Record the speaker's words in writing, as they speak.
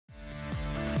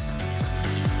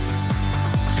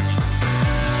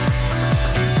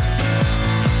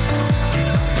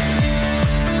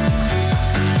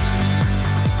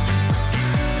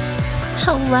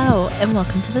Hello, and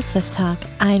welcome to the Swift Talk.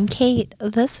 I'm Kate,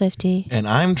 the Swiftie. And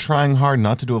I'm trying hard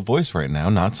not to do a voice right now,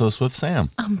 not so Swift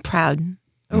Sam. I'm proud.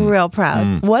 Real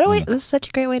proud. This is such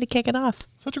a great way to kick it off.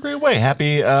 Such a great way.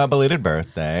 Happy belated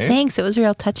birthday. Thanks. It was a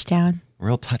real touchdown.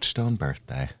 Real touchstone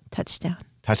birthday. Touchdown.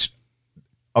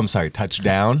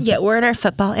 Touchdown? Yeah, we're in our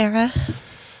football era.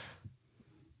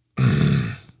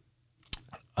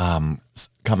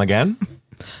 Come again?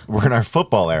 We're in our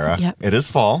football era. Yep. It is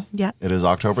fall. Yep. It is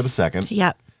October the 2nd.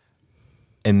 Yep.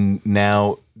 And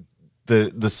now the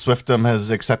Swiftum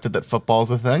has accepted that football's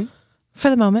a thing?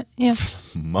 For the moment, yeah.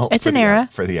 It's an era.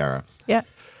 For the era. Yeah.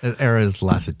 The era has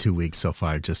lasted 2 weeks so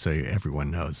far, just so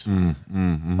everyone knows.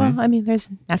 Well, I mean, there's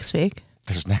next week.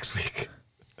 There's next week.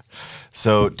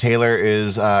 So Taylor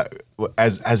is,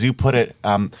 as you put it,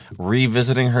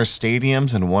 revisiting her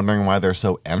stadiums and wondering why they're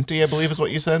so empty, I believe is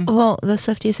what you said. Well, the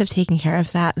Swifties have taken care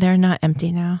of that. They're not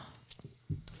empty now.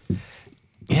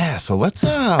 Yeah, so let's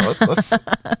so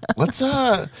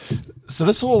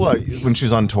this whole when she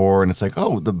was on tour and it's like,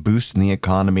 oh, the boost in the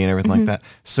economy and everything like that.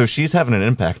 So she's having an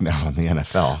impact now on the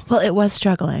NFL. Well, it was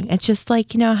struggling. It's just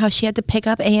like, you know, how she had to pick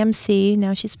up AMC.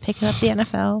 Now she's picking up the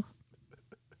NFL.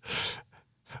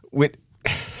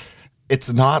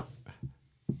 It's not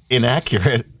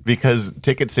inaccurate because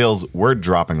ticket sales were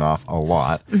dropping off a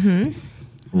lot.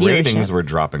 Ratings were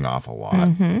dropping off a lot.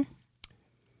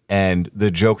 And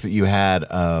the joke that you had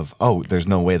of, oh, there's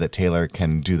no way that Taylor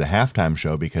can do the halftime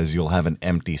show because you'll have an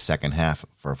empty second half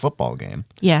for a football game.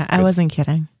 Yeah, I wasn't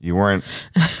kidding. You weren't.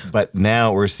 But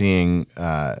now we're seeing,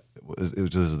 it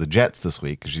was the Jets this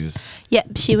week.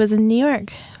 She was in New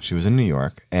York. She was in New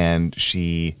York. And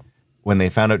when they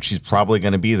found out she's probably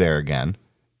going to be there again,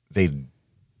 the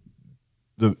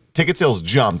ticket sales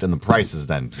jumped and the prices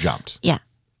then jumped. Yeah.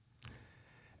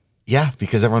 Yeah,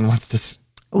 because everyone wants to...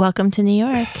 Welcome to New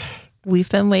York. We've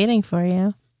been waiting for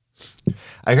you.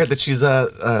 I heard that she's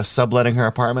subletting her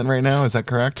apartment right now. Is that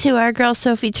correct? To our girl,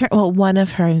 Sophie Turner. Well, one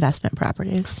of her investment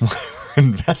properties.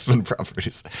 Investment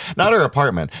properties. Not her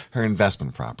apartment, her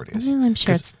investment properties. Well, I'm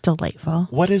sure it's delightful.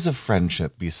 What is a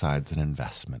friendship besides an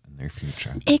investment in their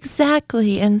future?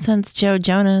 Exactly. And since Joe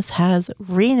Jonas has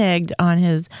reneged on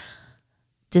his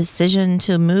decision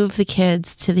to move the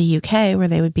kids to the UK, where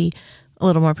they would be a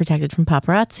little more protected from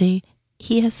paparazzi,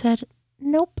 he has said,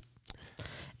 nope.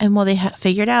 And while they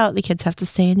figured out the kids have to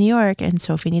stay in New York and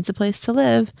Sophie needs a place to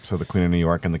live. So the Queen of New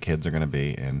York and the kids are going to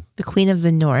be in... The Queen of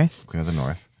the North. Queen of the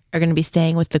North. Are going to be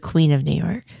staying with the Queen of New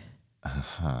York.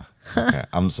 Okay,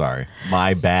 I'm sorry.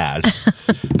 My bad.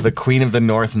 The Queen of the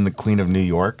North and the Queen of New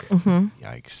York?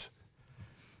 Yikes.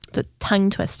 The tongue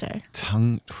twister.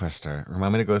 Tongue twister.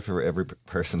 Remind me to go through every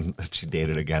person that she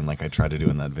dated again, like I tried to do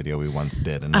in that video we once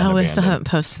did. And we still haven't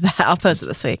posted that. I'll post it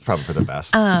this week. It's probably for the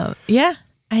best. Yeah.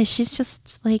 She's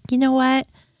just like, you know what?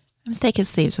 I'm thick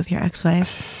as thieves with your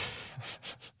ex-wife.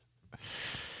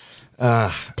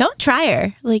 Don't try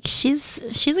her. Like, she's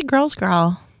a girl's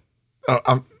girl.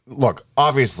 Look,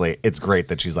 obviously, it's great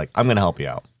that she's like, I'm going to help you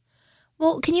out.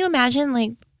 Well, can you imagine,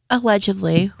 like,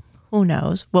 allegedly, who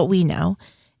knows, what we know,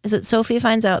 is that Sophie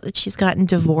finds out that she's gotten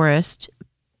divorced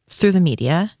through the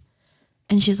media.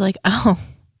 And she's like, oh,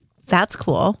 that's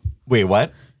cool. Wait,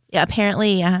 what? Yeah,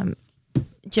 apparently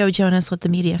Joe Jonas let the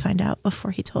media find out before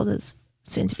he told his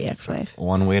soon-to-be ex-wife. That's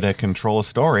one way to control a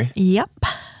story. Yep.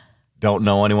 Don't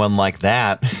know anyone like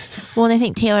that. Well, and I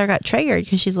think Taylor got triggered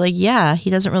because she's like, yeah,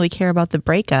 he doesn't really care about the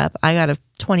breakup. I got a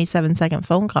 27-second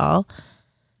phone call.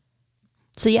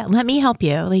 So yeah, let me help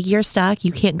you. Like, you're stuck.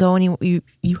 You can't go anywhere. You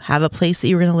have a place that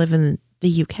you were going to live in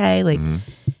the UK. Like,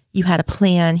 you had a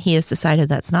plan. He has decided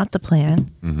that's not the plan.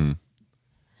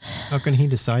 How can he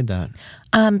decide that?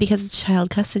 Because it's child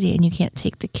custody and you can't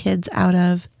take the kids out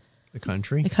of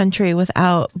the country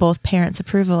without both parents'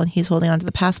 approval. And he's holding on to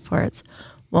the passports.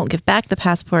 Won't give back the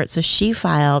passport. So she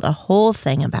filed a whole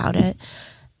thing about it.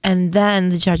 And then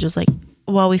the judge was like,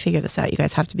 well, we figured this out. You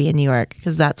guys have to be in New York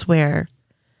because that's where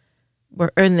we're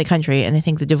in the country. And I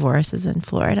think the divorce is in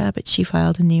Florida, but she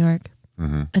filed in New York.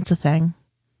 It's a thing.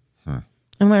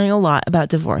 I'm learning a lot about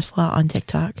divorce law on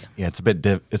TikTok. Yeah, it's a bit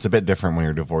different when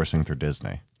you're divorcing through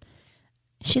Disney.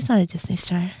 She's not a Disney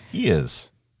star. He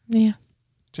is. Yeah.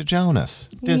 Joe Jonas,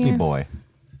 Disney boy.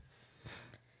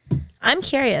 I'm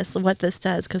curious what this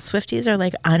does because Swifties are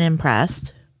like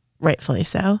unimpressed, rightfully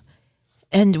so.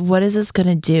 And what is this going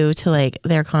to do to like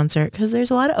their concert? Because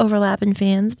there's a lot of overlap in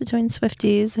fans between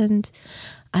Swifties and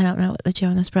I don't know what the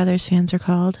Jonas Brothers fans are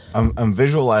called. I'm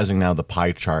visualizing now the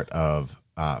pie chart of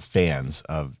fans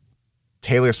of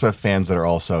Taylor Swift fans that are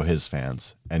also his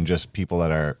fans and just people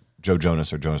that are Joe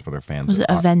Jonas or Jonas Brother fans. Was it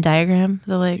a Venn diagram?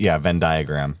 Yeah, Venn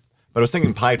diagram. But I was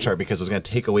thinking pie chart because it was going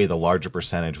to take away the larger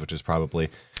percentage, which is probably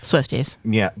Swifties.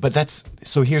 Yeah, but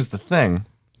so here's the thing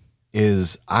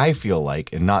is I feel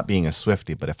like, and not being a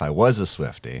Swiftie, but if I was a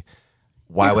Swiftie,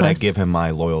 why would I give him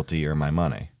my loyalty or my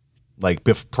money? Like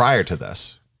prior to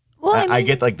this. Well, I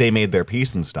get like they made their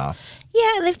peace and stuff.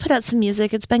 Yeah, they've put out some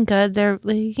music. It's been good. They're,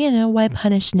 why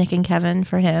punish Nick and Kevin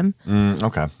for him?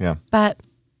 Okay, yeah. But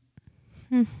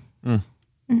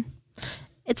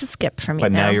it's a skip for me.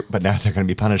 But now they're going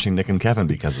to be punishing Nick and Kevin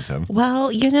because of him.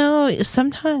 Well,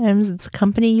 sometimes it's the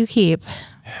company you keep.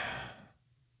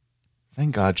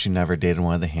 Thank God she never dated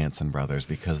one of the Hanson brothers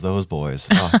because those boys,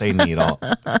 they need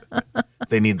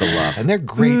they need the love, and they're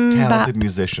great, talented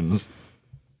musicians.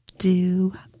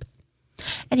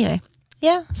 Anyway,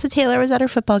 yeah. So Taylor was at her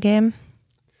football game.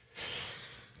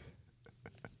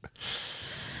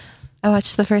 I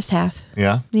watched the first half.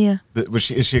 Yeah? Yeah.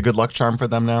 Is she a good luck charm for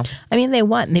them now? I mean, they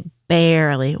won. They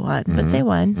barely won, but they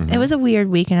won. Mm-hmm. It was a weird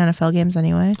week in NFL games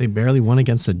anyway. They barely won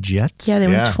against the Jets? Yeah, they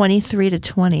won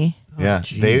 23-20. Yeah.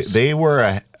 They were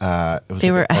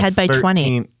ahead by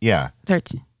 20. Yeah.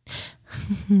 13.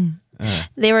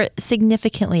 They were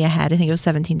significantly ahead. I think it was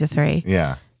 17-3.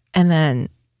 Yeah. And then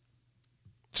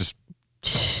just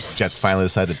Jets finally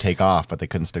decided to take off, but they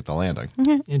couldn't stick the landing.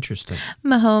 Interesting.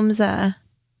 Mahomes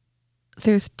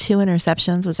threw 2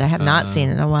 interceptions, which I have not seen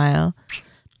in a while.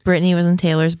 Brittany was in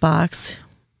Taylor's box.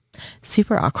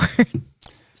 Super awkward.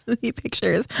 The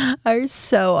pictures are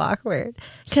so awkward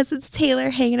because it's Taylor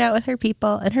hanging out with her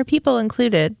people, and her people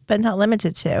included, but not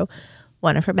limited to,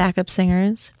 one of her backup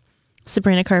singers,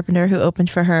 Sabrina Carpenter, who opened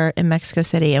for her in Mexico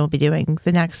City and will be doing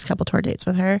the next couple tour dates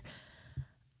with her,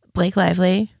 Blake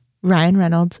Lively, Ryan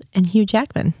Reynolds, and Hugh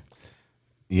Jackman.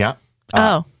 Yeah.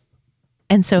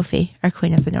 And Sophie, our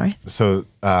Queen of the North. So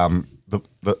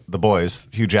the boys,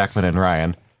 Hugh Jackman and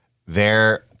Ryan,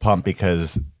 they're pumped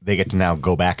because they get to now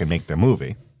go back and make their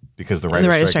movie because the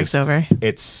writer's strike's over.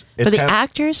 It's but the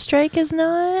actors' strike is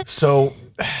not. So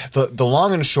the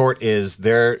long and short is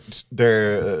they're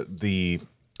the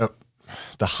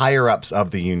higher ups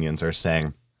of the unions are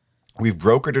saying we've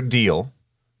brokered a deal.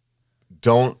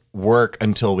 Don't work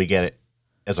until we get it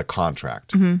as a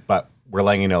contract, but we're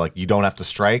letting you know like you don't have to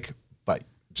strike.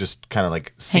 Just kind of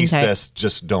like cease this,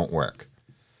 just don't work.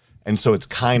 And so it's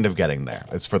kind of getting there.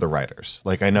 It's for the writers.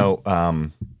 Like I know, I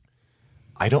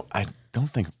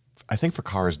think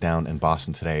Fakar is down in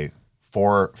Boston today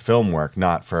for film work,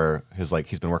 not for his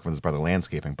he's been working with his brother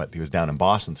landscaping, but he was down in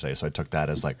Boston today. So I took that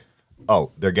as like,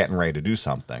 oh, they're getting ready to do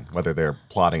something, whether they're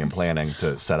plotting and planning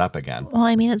to set up again. Well,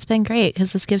 I mean, it's been great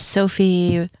because this gives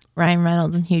Sophie, Ryan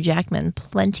Reynolds, and Hugh Jackman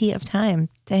plenty of time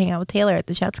to hang out with Taylor at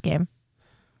the Jets game.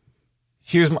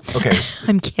 Here's my, okay.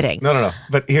 I'm kidding. No.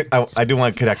 But here, I do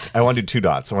want to connect. I want to do 2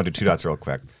 dots. I want to do 2 dots real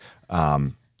quick.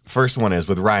 First one is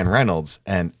with Ryan Reynolds,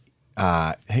 and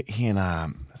he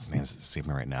and his name's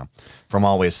escaping me right now. From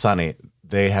Always Sunny,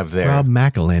 they have their Rob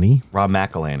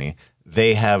McElhenney.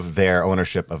 They have their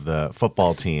ownership of the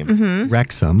football team,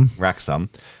 Wrexham.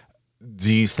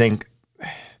 Do you think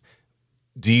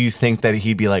that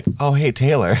he'd be like, oh hey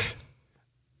Taylor?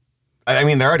 I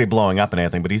mean, they're already blowing up and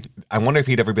everything, but I wonder if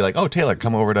he'd ever be like, oh, Taylor,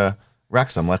 come over to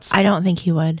Wrexham. I don't think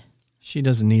he would. She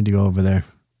doesn't need to go over there.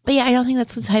 But yeah, I don't think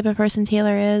that's the type of person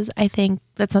Taylor is. I think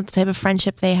that's not the type of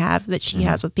friendship they have that she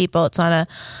has with people. It's not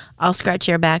I'll scratch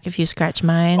your back if you scratch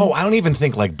mine. Oh, I don't even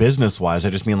think like business-wise. I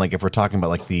just mean like if we're talking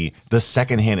about like the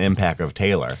secondhand impact of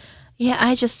Taylor. Yeah,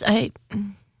 I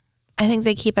think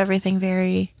they keep everything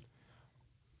very...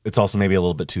 It's also maybe a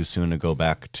little bit too soon to go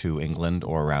back to England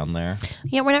or around there.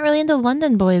 Yeah, we're not really into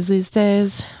London boys these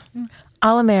days.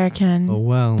 All American. Oh,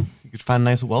 well. You could find a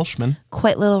nice Welshman.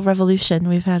 Quite little revolution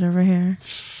we've had over here.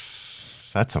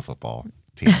 That's a football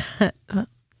team.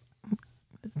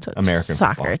 It's a American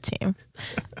soccer football team.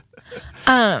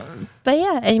 But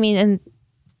yeah, I mean, and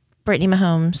Brittany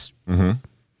Mahomes,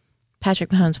 Patrick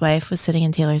Mahomes' wife, was sitting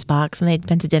in Taylor's box, and they'd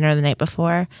been to dinner the night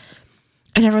before.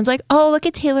 And everyone's like, oh, look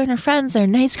at Taylor and her friends. They're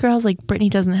nice girls. Like, Brittany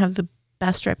doesn't have the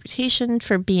best reputation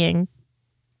for being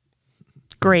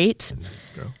great.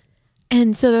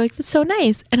 And so they're like, that's so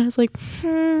nice. And I was like,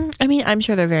 I mean, I'm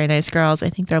sure they're very nice girls. I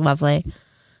think they're lovely.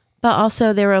 But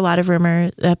also there were a lot of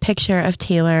rumors. A picture of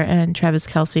Taylor and Travis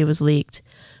Kelce was leaked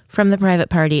from the private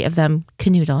party of them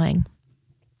canoodling.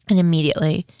 And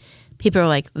immediately people were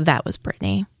like, that was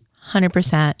Brittany.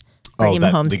 100%. Brittany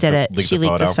Mahomes did it. She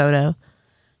leaked this photo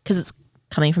because it's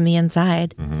coming from the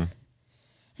inside.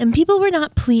 And people were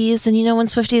not pleased. And when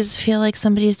Swifties feel like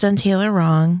somebody's done Taylor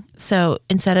wrong. So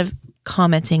instead of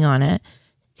commenting on it,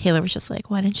 Taylor was just like,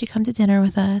 why didn't you come to dinner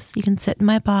with us? You can sit in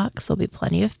my box. There'll be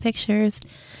plenty of pictures.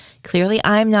 Clearly,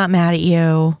 I'm not mad at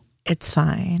you. It's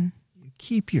fine.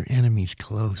 Keep your enemies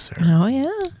closer. Oh, yeah.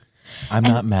 I'm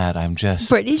not mad. I'm just.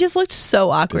 Brittany just looked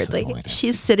so awkward. Like, disappointed.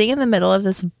 she's sitting in the middle of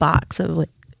this box of like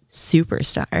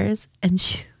superstars, and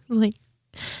she's like,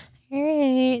 all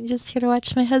right, just here to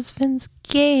watch my husband's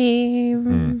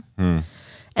game.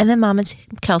 And then Mama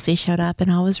Kelce showed up,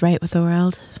 and all was right with the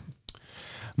world.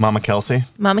 Mama Kelce.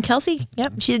 Mama Kelce,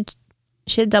 yep, she had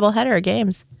a double header of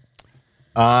games.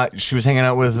 She was hanging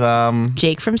out with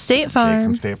Jake from State Farm. Jake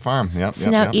from State Farm. Yep. So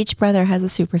now each brother has a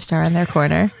superstar in their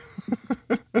corner.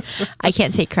 I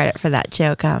can't take credit for that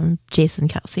joke. Jason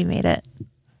Kelce made it.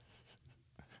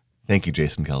 Thank you,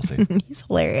 Jason Kelce. He's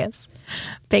hilarious.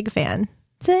 Big fan.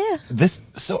 So yeah. This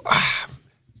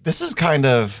is kind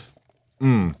of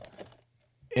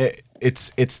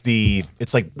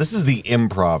it's like this is the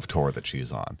improv tour that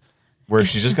she's on, where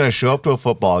she's just gonna show up to a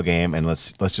football game and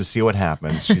let's just see what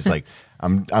happens. She's like,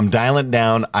 I'm dialing it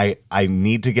down. I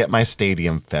need to get my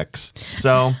stadium fix.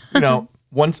 So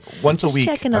once a week,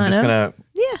 I'm just gonna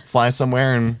fly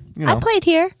somewhere and I played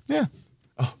here. Yeah.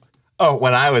 Oh,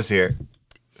 when I was here.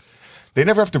 They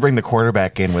never have to bring the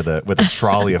quarterback in with a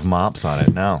trolley of mops on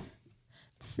it. No.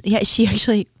 Yeah, she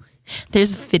actually.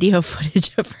 There's video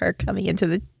footage of her coming into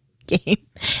the game,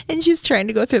 and she's trying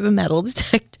to go through the metal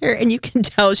detector, and you can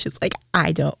tell she's like,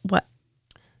 "I don't what."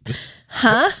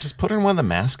 Just put her in one of the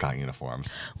mascot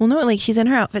uniforms. Well, no, like she's in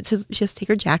her outfit, so she has to take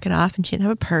her jacket off, and she didn't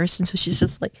have a purse, and so she's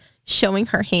just like showing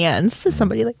her hands to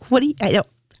somebody, like, "What do you?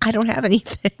 I don't have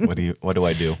anything." What do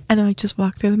I do? And they're like, "Just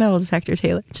walk through the metal detector,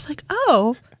 Taylor." She's like,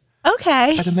 "Oh,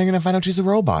 okay." I think they're gonna find out she's a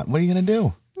robot. What are you gonna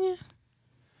do? Yeah.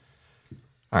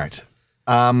 All right.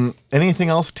 Anything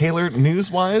else, Taylor,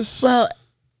 news-wise? Well,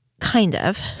 kind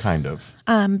of. Kind of.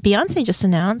 Beyonce just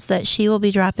announced that she will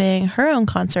be dropping her own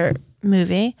concert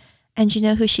movie. And you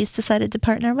know who she's decided to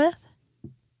partner with?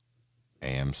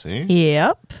 AMC.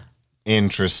 Yep.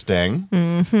 Interesting.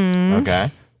 Okay.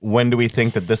 When do we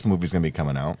think that this movie's going to be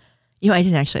coming out? I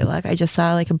didn't actually look. I just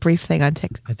saw like a brief thing on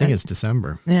TikTok. I think it's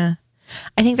December. Yeah.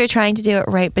 I think they're trying to do it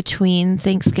right between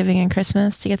Thanksgiving and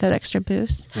Christmas to get that extra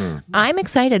boost. I'm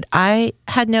excited. I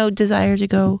had no desire to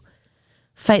go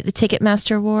fight the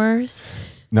Ticketmaster wars.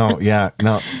 No, yeah,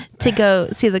 no. To go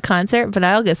see the concert, but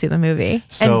I'll go see the movie.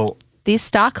 So and these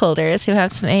stockholders who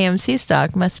have some AMC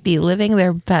stock must be living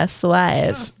their best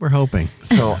lives. We're hoping.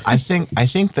 So I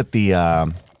think that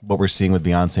the what we're seeing with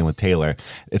Beyonce and with Taylor,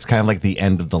 it's kind of like the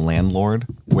end of the landlord,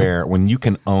 where when you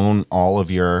can own all of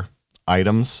your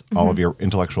items, all of your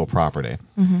intellectual property,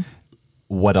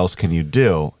 what else can you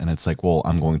do? And it's like, well,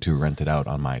 I'm going to rent it out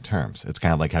on my terms. It's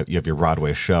kind of like how you have your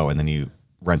Broadway show and then you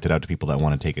rent it out to people that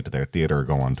want to take it to their theater or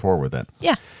go on tour with it.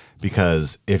 Yeah.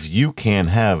 Because if you can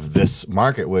have this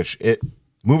market, which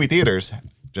movie theaters,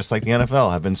 just like the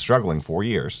NFL, have been struggling for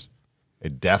years.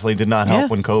 It definitely did not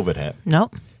help when COVID hit.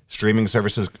 Nope. Streaming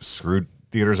services screwed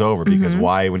theaters over because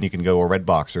why, when you can go to a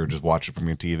Redbox or just watch it from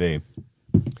your TV?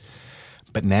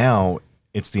 But now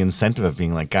it's the incentive of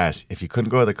being like, guys, if you couldn't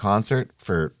go to the concert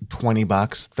for $20,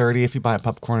 $30 if you buy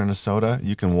popcorn and a soda,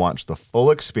 you can watch the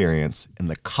full experience in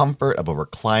the comfort of a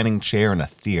reclining chair in a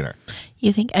theater.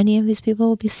 You think any of these people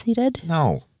will be seated?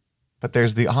 No, but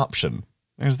there's the option.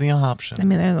 There's the option. I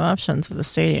mean, there's options with the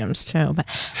stadiums too. But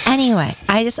anyway,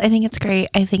 I think it's great.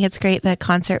 I think it's great that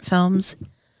concert films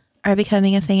are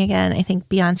becoming a thing again. I think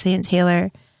Beyonce and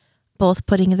Taylor both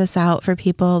putting this out for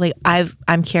people. Like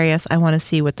I'm curious. I want to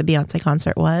see what the Beyonce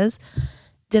concert was.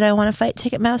 Did I want to fight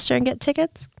Ticketmaster and get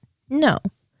tickets? No.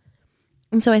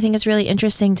 And so I think it's really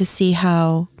interesting to see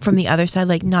how, from the other side,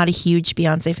 like not a huge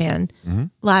Beyonce fan, a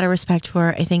lot of respect for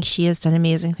her. I think she has done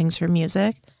amazing things for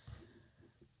music.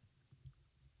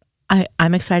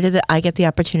 I'm excited that I get the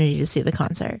opportunity to see the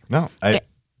concert. No,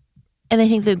 and I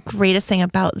think the greatest thing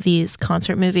about these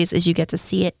concert movies is you get to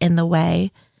see it in the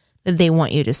way that they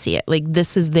want you to see it. Like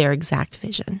this is their exact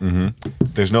vision.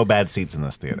 There's no bad seats in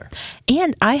this theater.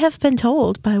 And I have been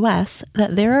told by Wes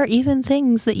that there are even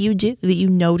things that you do that you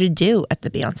know to do at the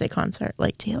Beyonce concert,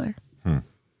 like Taylor.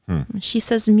 She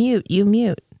says mute, you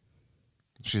mute.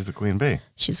 She's the queen bee.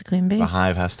 She's the queen bee. The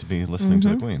hive has to be listening to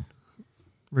the queen.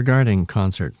 Regarding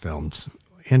concert films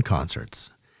and concerts,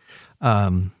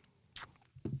 U2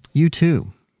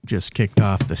 just kicked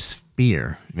off the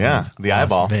Sphere. Yeah, the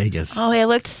Las eyeball. Vegas. Oh, it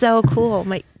looked so cool.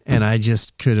 And I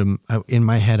just in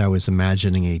my head, I was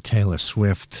imagining a Taylor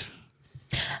Swift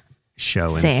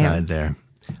show inside there,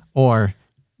 or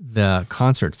the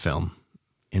concert film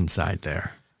inside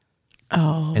there.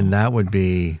 Oh, And that would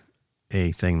be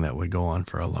a thing that would go on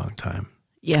for a long time.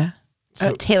 yeah.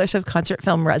 Taylor Swift concert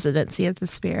film residency at the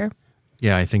Sphere.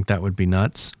 Yeah, I think that would be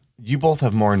nuts. You both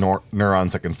have more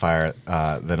neurons that can fire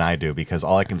than I do, because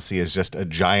all I can see is just a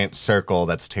giant circle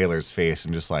that's Taylor's face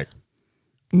and just like,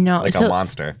 No, like a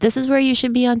monster. This is where you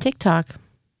should be on TikTok.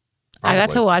 I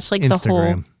got to watch like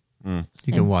Instagram. the whole.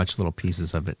 You can watch little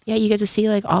pieces of it. Yeah, you get to see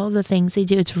like all of the things they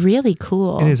do. It's really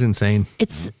cool. It is insane.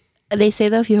 They say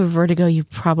though, if you have vertigo, you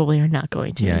probably are not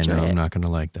going to enjoy it. I'm not going to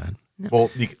like that. No.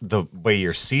 Well, the way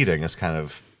you're seating is kind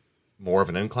of more of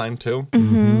an incline too.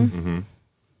 And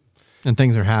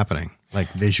things are happening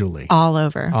like visually all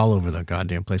over the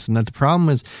goddamn place. And the problem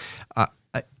is,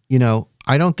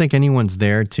 I don't think anyone's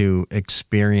there to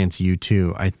experience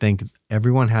U2. I think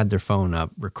everyone had their phone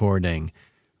up recording,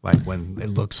 like when it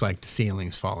looks like the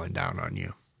ceiling's falling down on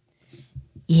you.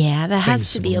 Yeah, that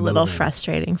has to be a little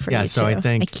frustrating for you too. So I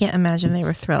can't imagine they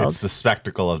were thrilled. It's the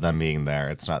spectacle of them being there.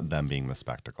 It's not them being the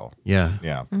spectacle. Yeah.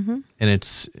 Yeah. Mm-hmm. And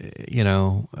it's,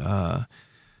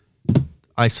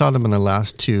 I saw them in the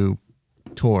last 2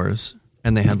 tours,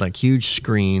 and they had like huge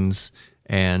screens,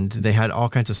 and they had all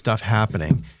kinds of stuff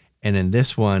happening. And in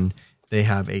this one, they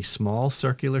have a small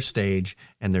circular stage,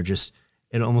 and they're just,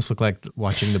 it almost looked like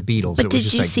watching the Beatles. But it was did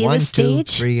just you like see 1, the 2,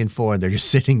 stage? 3, and 4. They're just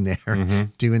sitting there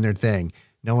doing their thing.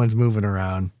 No one's moving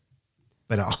around,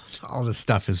 but all this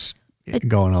stuff is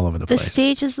going all over the place. The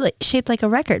stage is shaped like a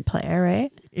record player,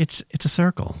 right? It's a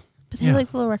circle. But they like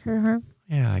the little record, huh?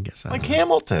 Yeah, I guess. Like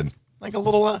Hamilton, like a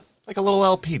little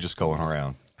LP just going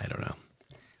around. I don't know.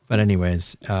 But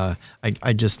anyways, I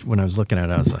just, when I was looking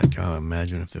at it, I was like, oh,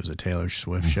 imagine if there was a Taylor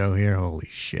Swift show here. Holy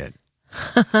shit.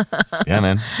 Yeah,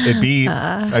 man. It'd be,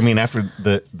 after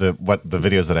the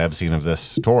videos that I've seen of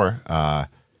this tour,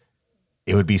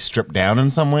 it would be stripped down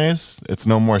in some ways. It's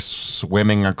no more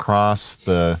swimming across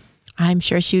the... I'm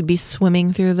sure she would be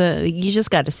swimming through you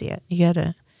just got to see it. You got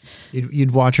to...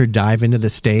 You'd watch her dive into the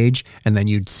stage, and then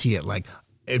you'd see it like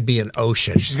it'd be an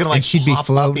ocean. She's gonna like she'd be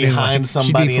floating behind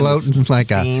somebody. She'd be floating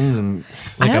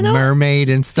like a mermaid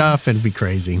and stuff. It'd be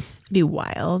crazy. It'd be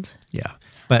wild. Yeah,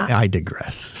 but I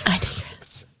digress. I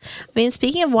mean,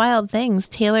 speaking of wild things,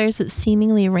 Taylor's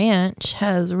seemingly ranch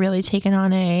has really taken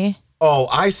on a... Oh,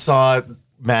 I saw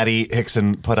Maddie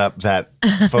Hickson put up that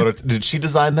photo. Did she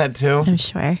design that too? I'm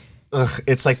sure. Ugh,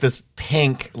 it's like this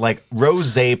pink, like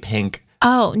rosé pink.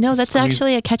 Oh, no, that's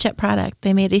actually a ketchup product.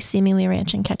 They made a seemingly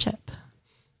ranch and ketchup.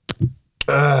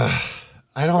 I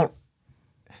don't...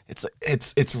 It's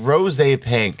rosé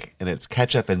pink, and it's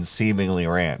ketchup and seemingly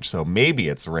ranch. So maybe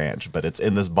it's ranch, but it's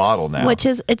in this bottle now.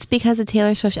 It's because the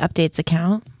Taylor Swift Updates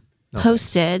account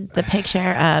posted the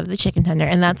picture of the chicken tender,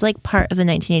 and that's like part of the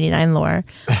 1989 lore.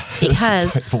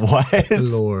 Because what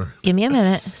lore? Give me a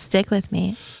minute. Stick with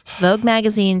me. Vogue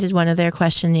magazine did one of their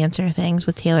question and answer things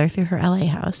with Taylor through her LA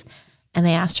house, and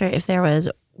they asked her if there was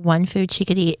one food she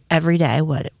could eat every day,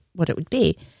 what it would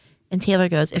be. And Taylor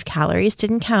goes, if calories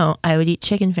didn't count, I would eat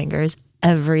chicken fingers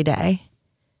every day.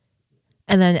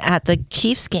 And then at the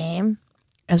Chiefs game,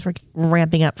 as we're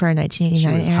ramping up for our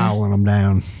 1989 she was howling them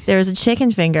down. There was a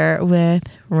chicken finger with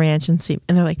ranch and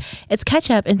and they're like, it's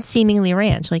ketchup and seemingly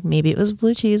ranch. Like maybe it was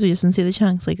blue cheese, we just didn't see the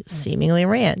chunks. Like seemingly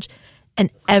ranch, and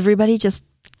everybody just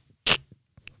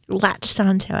latched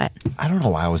onto it. I don't know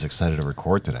why I was excited to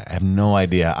record today. I have no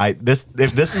idea. If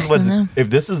this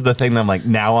is the thing that I'm like,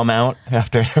 now I'm out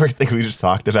after everything we just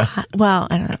talked about. Well,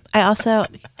 I don't know. I also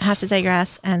have to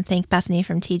digress and thank Bethany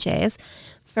from TJ's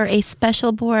for a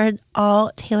special board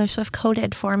all Taylor Swift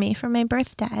coded for me for my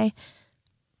birthday.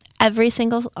 All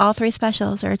 3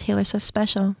 specials are a Taylor Swift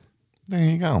special. There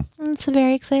you go. It's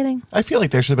very exciting. I feel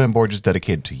like there should have been a board just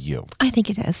dedicated to you. I think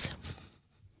it is.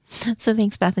 So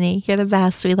thanks, Bethany. You're the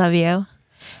best. We love you.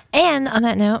 And on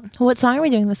that note, what song are we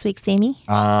doing this week, Sammy?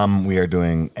 We are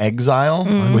doing Exile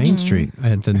on Main Street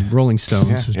at the Rolling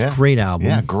Stones. It's a great album.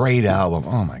 Yeah, great album.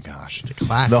 Oh my gosh, it's a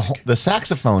classic. The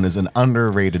saxophone is an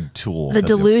underrated tool. The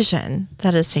delusion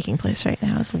that is taking place right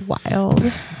now is wild.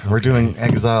 We're doing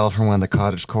Exile from one of the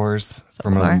cottage cores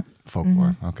Folklore.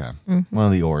 Folklore. Okay, one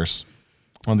of the Ors,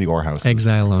 one of the Or houses.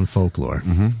 Exile on Folklore.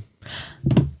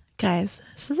 Guys,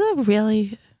 this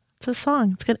is it's a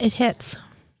song. It's good. It hits.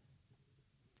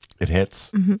 It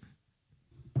hits.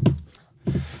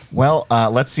 Well,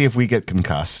 let's see if we get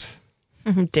concussed.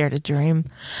 Dare to dream.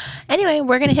 Anyway,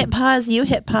 we're going to hit pause. You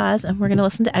hit pause, and we're going to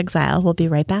listen to Exile. We'll be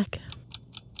right back.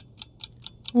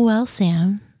 Well,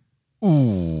 Sam.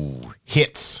 Ooh,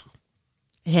 hits.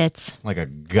 It hits. Like a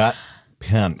gut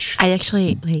punch. I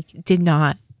actually did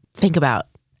not think about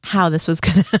how this was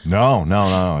going to...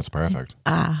 No. It's perfect.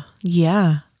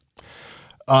 Yeah.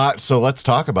 So let's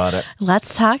talk about it.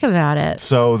 Let's talk about it.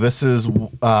 So this is,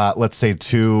 let's say,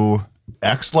 2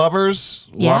 ex-lovers,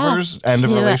 end of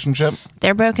relationship.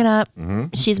 They're broken up.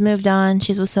 She's moved on.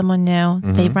 She's with someone new.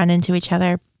 They run into each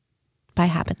other by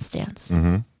happenstance.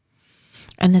 And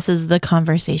this is the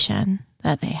conversation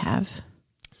that they have.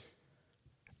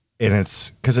 and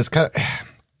it's because it's kind of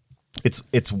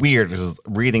it's weird just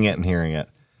reading it and hearing it.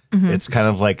 It's kind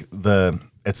of like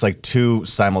it's like two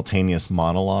simultaneous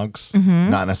monologues,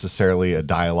 not necessarily a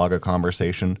dialogue or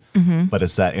conversation, but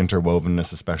it's that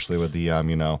interwovenness, especially with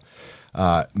the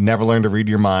never learn to read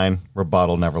your mind,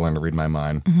 rebuttal, never learn to read my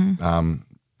mind.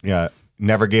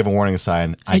 Never gave a warning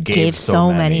sign. I gave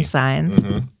so many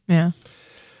signs. Yeah.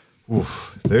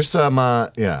 Oof. There's some,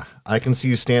 I can see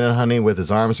you standing, honey, with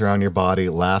his arms around your body,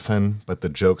 laughing, but the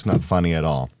joke's not funny at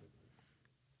all.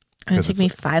 And it took me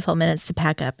 5 whole minutes to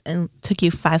pack up, and took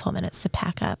you 5 whole minutes to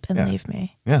pack up and leave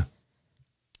me. Yeah.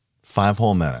 5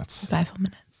 whole minutes. 5 whole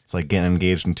minutes. It's like getting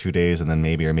engaged in 2 days and then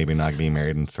maybe or maybe not being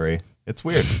married in 3. It's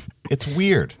weird. It's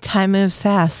weird. Time moves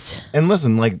fast. And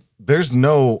listen, like there's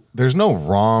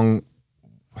wrong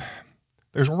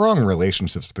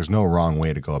relationships, but there's no wrong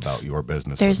way to go about your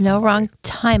business. There's no wrong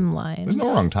timeline. There's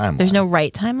no wrong timeline. There's no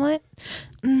right timeline.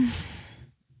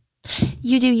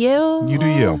 You do you. You do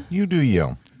you. You do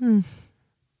you.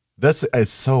 It's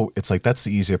like that's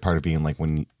the easier part of being like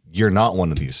when you're not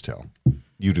one of these two.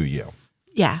 You do you.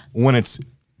 Yeah. When it's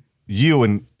you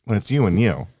and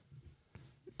you.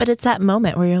 But it's that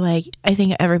moment where you're like, I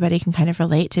think everybody can kind of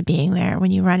relate to being there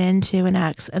when you run into an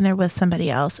ex and they're with somebody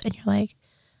else and you're like,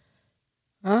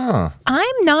 I'm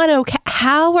not okay.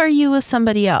 How are you with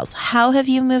somebody else? How have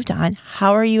you moved on?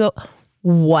 How are you?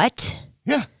 What?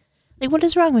 Yeah. Like, what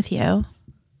is wrong with you?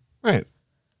 Right.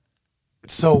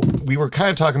 So we were kind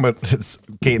of talking about this.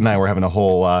 Kate and I were having a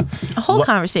whole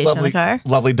conversation in the car.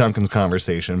 Lovely Duncan's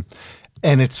conversation.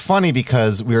 And it's funny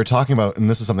because we were talking about, and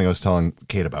this is something I was telling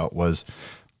Kate about, was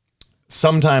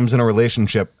sometimes in a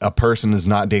relationship, a person is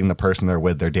not dating the person they're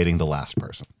with, they're dating the last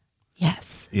person.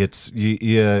 Yes. It's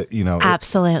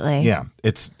absolutely.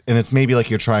 It's maybe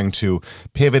like you're trying to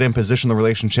pivot and position the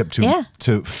relationship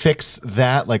to fix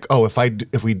that. Like, oh,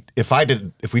 if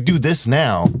we do this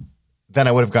now, then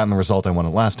I would have gotten the result I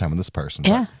wanted last time with this person.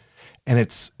 Yeah. And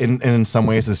it's in some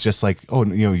ways it's just like, oh,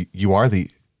 you're the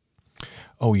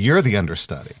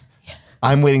understudy. Yeah.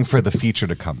 I'm waiting for the feature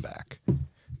to come back.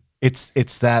 It's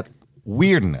that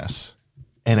weirdness.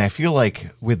 And I feel like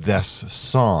with this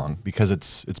song, because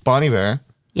it's Bon Iver.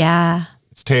 Yeah.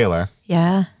 It's Taylor.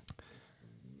 Yeah.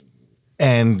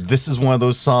 And this is one of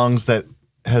those songs that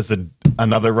has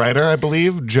another writer, I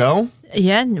believe, Joe.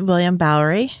 Yeah, William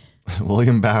Bowery.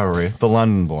 William Bowery, the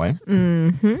London boy.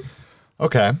 Mm-hmm.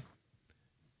 Okay.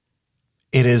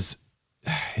 It's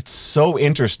so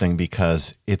interesting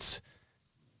because it's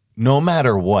no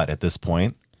matter what at this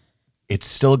point, it's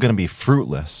still going to be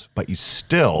fruitless, but you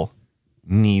still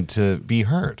need to be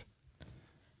heard.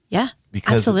 Yeah,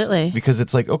 absolutely. Because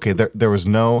it's like, okay, there's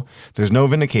no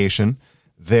vindication.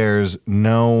 There's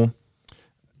no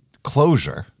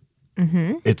closure.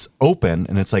 Mm-hmm. It's open,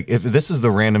 and it's like, if this is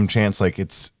the random chance, like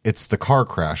it's the car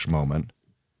crash moment,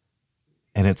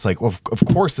 and it's like, well, of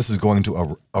course this is going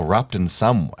to erupt in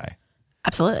some way.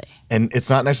 Absolutely. And it's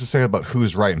not necessarily about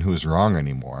who's right and who's wrong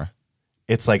anymore.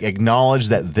 It's like, acknowledge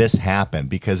that this happened,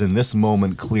 because in this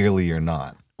moment, clearly you're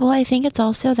not. Well, I think it's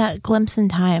also that glimpse in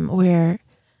time where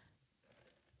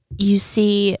you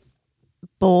see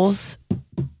both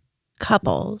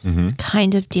couples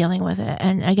kind of dealing with it.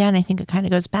 And again, I think it kind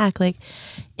of goes back, like,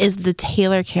 is the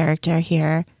Taylor character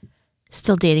here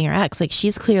still dating her ex? Like,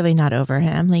 she's clearly not over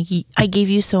him. Like, I gave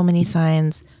you so many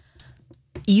signs.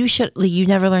 You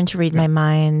never learned to read my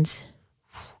mind.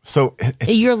 So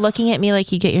you're looking at me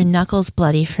like you get your knuckles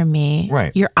bloody from me.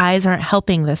 Right. Your eyes aren't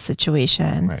helping this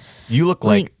situation. Right. You look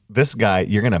like this guy,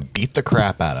 you're going to beat the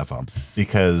crap out of him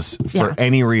because for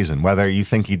any reason, whether you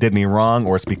think he did me wrong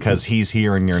or it's because he's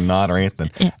here and you're not or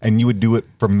anything, and you would do it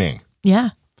for me. Yeah.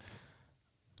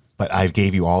 But I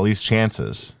gave you all these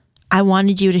chances. I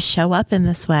wanted you to show up in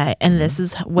this way, and this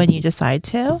is when you decide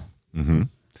to. Mm-hmm.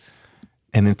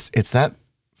 And it's that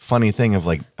funny thing of,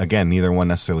 like, again, neither one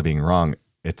necessarily being wrong.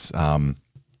 It's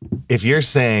if you're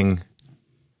saying,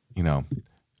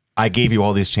 I gave you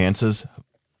all these chances,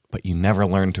 but you never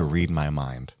learned to read my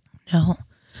mind. No,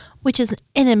 which is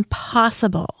an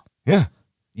impossible. Yeah.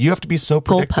 You have to be so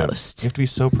predictive. Goalpost. You have to be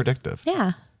so predictive.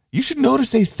 Yeah. You should know to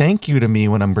say thank you to me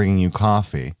when I'm bringing you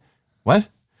coffee. What?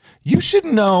 You should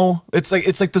know. It's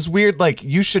like this weird, like,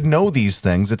 you should know these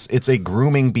things. It's a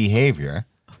grooming behavior.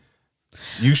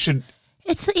 You should.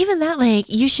 It's even that, like,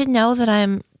 you should know that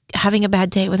I'm having a bad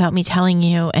date without me telling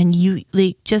you, and you,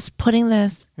 like, just putting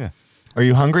this. Yeah. Are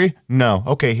you hungry? No.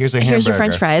 Okay, here's a hamburger. Here's your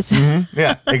French fries. Mm-hmm.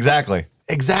 Yeah, exactly.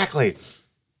 Exactly.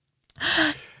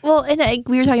 Well, and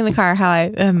we were talking in the car how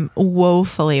I am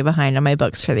woefully behind on my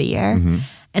books for the year. Mm-hmm.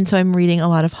 And so I'm reading a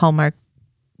lot of Hallmark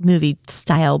movie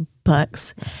style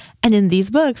books. And in these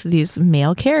books, these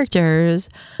male characters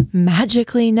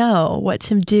magically know what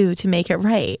to do to make it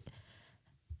right.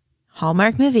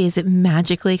 Hallmark movies, it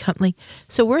magically comes. Like,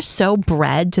 so we're so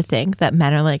bred to think that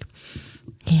men are like,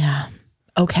 yeah,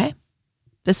 okay,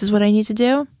 this is what I need to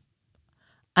do.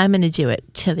 I'm going to do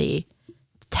it to the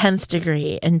 10th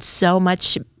degree and so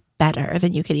much better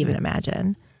than you could even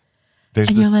imagine.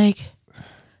 You're like,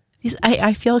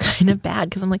 I feel kind of bad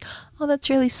because I'm like, oh, that's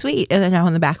really sweet. And then now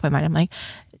in the back of my mind, I'm like,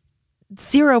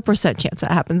 0% chance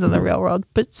that happens in the real world,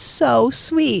 but so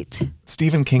sweet.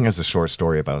 Stephen King has a short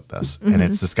story about this. And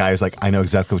it's this guy who's like, I know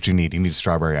exactly what you need. You need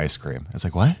strawberry ice cream. It's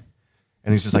like, what?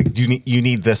 And he's just like, you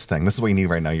need this thing. This is what you need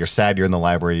right now. You're sad. You're in the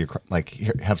library. You're like,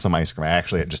 here, have some ice cream. I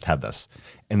actually just had this.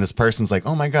 And this person's like,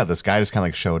 oh my God, this guy just kind of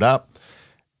like showed up.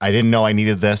 I didn't know I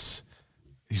needed this.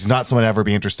 He's not someone I'd ever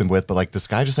be interested with, but like this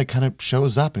guy just like kind of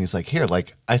shows up and he's like, here,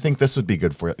 like, I think this would be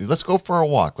good for you. Let's go for a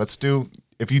walk.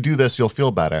 If you do this, you'll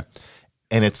feel better.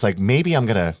 And it's like, maybe I'm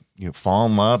going to fall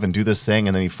in love and do this thing.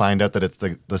 And then you find out that it's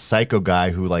the psycho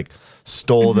guy who like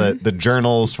stole the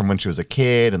journals from when she was a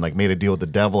kid and like made a deal with the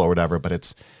devil or whatever. But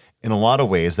it's in a lot of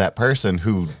ways that person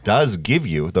who does give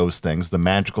you those things, the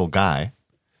magical guy,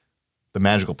 the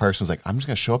magical person is like, I'm just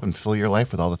going to show up and fill your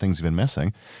life with all the things you've been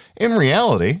missing. In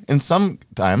reality, and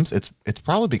sometimes it's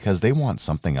probably because they want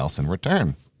something else in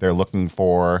return. They're looking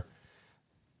for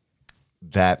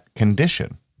that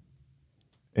condition.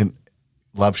 And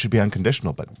love should be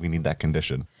unconditional, but we need that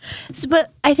condition.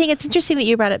 But I think it's interesting that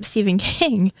you brought up Stephen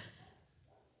King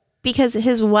because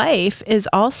his wife is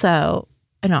also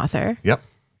an author. Yep.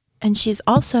 And she's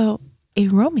also a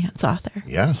romance author.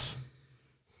 Yes.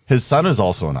 His son is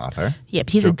also an author. Yep,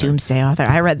 he's a doomsday author.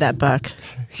 I read that book.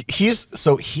 He is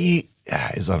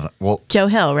on, well, Joe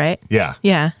Hill, right? Yeah.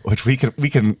 Yeah. Which we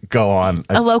can go on.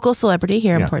 A local celebrity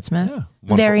here in Portsmouth.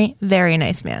 Yeah. Very, very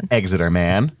nice man. Exeter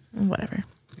man. Whatever.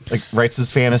 Like writes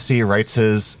his fantasy,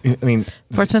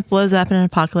 Portsmouth blows up in an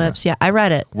apocalypse. Yeah, I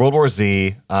read it. World War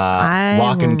Z,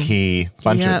 Lock and Key,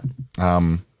 bunch of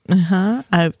I'm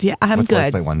what's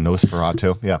good. The one?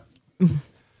 Nosferatu. Yeah.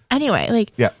 Anyway,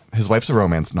 his wife's a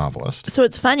romance novelist. So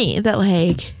it's funny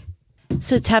that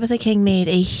so Tabitha King made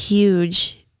a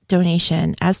huge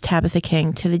donation as Tabitha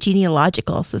King to the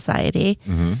Genealogical Society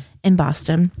in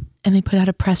Boston, and they put out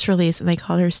a press release and they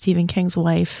called her Stephen King's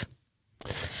wife.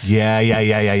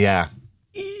 Yeah.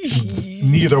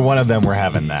 Neither one of them were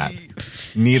having that.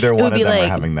 Neither one of them were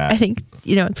having that. I think,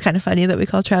 it's kind of funny that we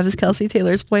call Travis Kelce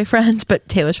Taylor's boyfriend, but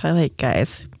Taylor's probably like,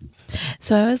 guys.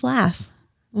 So I always laugh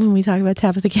when we talk about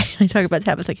Tabitha King. I talk about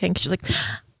Tabitha King because she's like,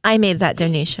 I made that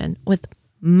donation with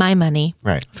my money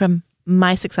from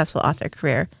my successful author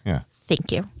career. Yeah.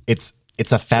 Thank you.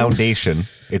 It's a foundation.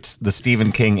 It's the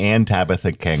Stephen King and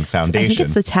Tabitha King Foundation. I think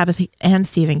it's the Tabitha and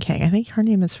Stephen King. I think her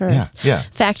name is first. Yeah.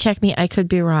 Fact check me. I could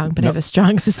be wrong, but I have a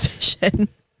strong suspicion.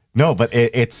 No, but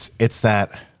it's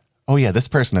that, oh yeah, this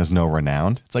person has no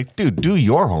renown. It's like, dude, do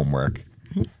your homework.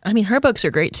 I mean, her books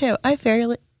are great too. I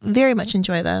very much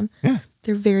enjoy them. Yeah.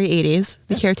 They're very 80s.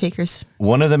 The Caretakers.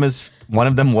 One of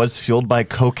them was fueled by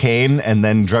cocaine and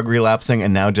then drug relapsing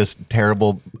and now just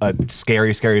terrible,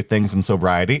 scary things in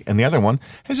sobriety. And the other one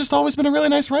has just always been a really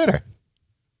nice writer.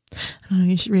 Oh,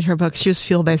 you should read her books. She was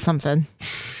fueled by something.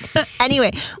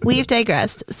 Anyway, we've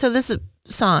digressed. So this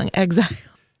song, Exile.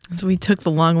 So we took the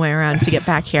long way around to get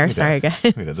back here. Sorry, guys.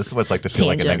 This is what it's like to feel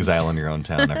like an exile in your own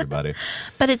town, everybody.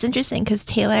 But it's interesting because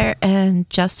Taylor and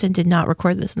Justin did not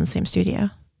record this in the same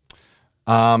studio.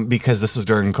 Because this was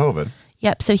during COVID.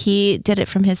 Yep. So he did it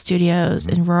from his studios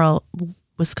in rural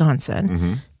Wisconsin.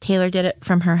 Mm-hmm. Taylor did it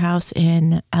from her house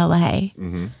in LA.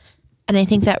 Mm-hmm. And I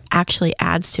think that actually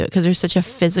adds to it because there's such a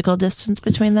physical distance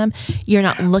between them. You're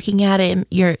not looking at him.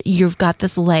 You've got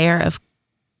this layer of.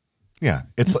 Yeah.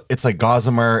 It's like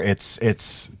Gossamer. It's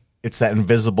that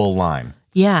invisible line.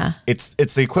 Yeah. It's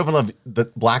the equivalent of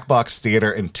the black box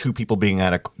theater and two people being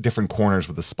at different corners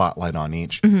with a spotlight on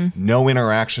each. Mm-hmm. No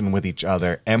interaction with each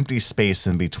other, empty space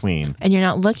in between. And you're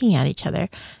not looking at each other.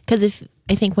 Because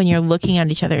I think when you're looking at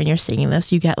each other and you're singing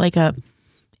this, you get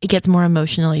it gets more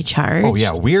emotionally charged. Oh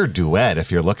yeah, weird duet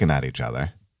if you're looking at each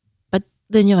other. But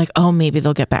then you're like, oh, maybe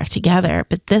they'll get back together.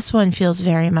 But this one feels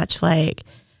very much like,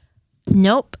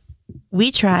 nope.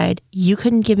 We tried. You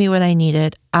couldn't give me what I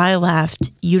needed. I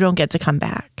left. You don't get to come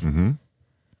back. Mm-hmm.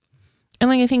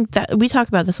 And I think that we talk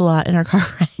about this a lot in our car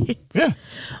rides. Yeah.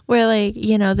 Where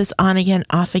this on again,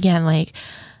 off again,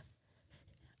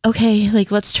 okay,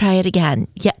 let's try it again.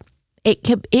 Yeah.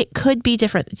 It could be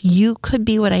different. You could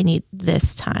be what I need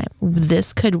this time.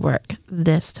 This could work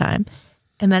this time.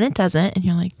 And then it doesn't. And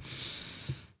you're like,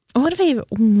 What if I have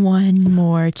one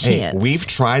more chance? Hey, we've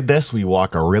tried this. We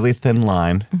walk a really thin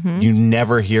line. You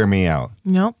never hear me out.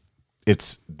 Nope.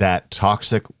 It's that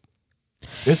toxic.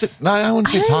 Is it? No, I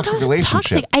wouldn't say toxic relationship.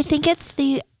 Toxic. I think it's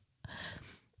the.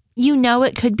 You know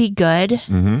it could be good.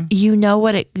 You know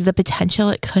what the potential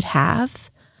it could have.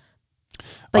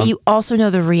 But you also know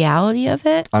the reality of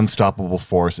it. Unstoppable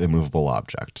force, immovable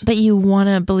object. But you want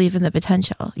to believe in the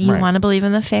potential. You want to believe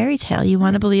in the fairy tale. You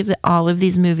want to believe that all of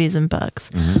these movies and books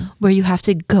where you have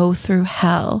to go through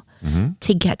hell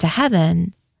to get to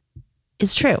heaven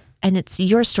is true. And it's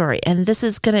your story. And this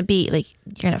is going to be like,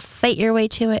 you're going to fight your way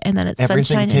to it. And then it's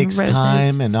everything sunshine takes and roses.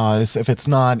 time. And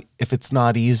if it's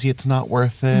not easy, it's not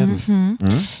worth it.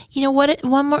 You know what?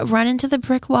 One more run into the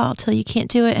brick wall till you can't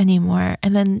do it anymore.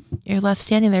 And then you're left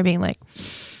standing there being like,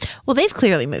 well, they've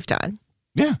clearly moved on.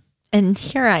 Yeah. And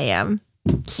here I am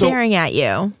staring at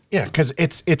you. Yeah. Cause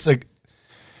it's the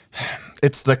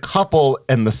couple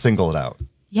and the singled out.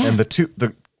 Yeah. And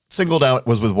the singled out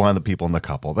was with one of the people in the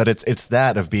couple, but it's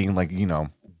that of being like,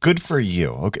 good for you.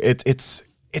 Okay. It's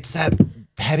that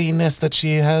pettiness that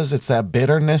she has. It's that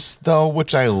bitterness though,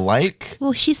 which I like.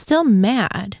 Well, she's still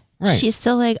mad. Right. She's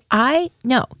still like,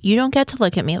 no, you don't get to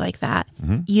look at me like that.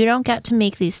 You don't get to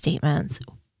make these statements.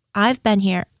 I've been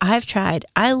here. I've tried.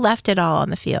 I left it all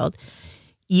on the field.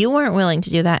 You weren't willing to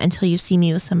do that until you see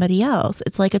me with somebody else.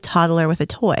 It's like a toddler with a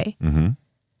toy.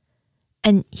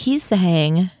 And he's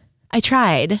saying, I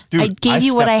tried. Dude, I gave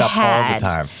you what I had. All the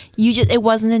time. It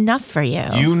wasn't enough for you.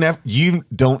 You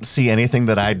don't see anything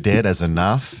that I did as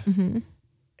enough.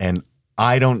 And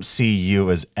I don't see you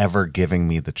as ever giving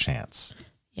me the chance.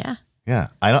 Yeah. Yeah.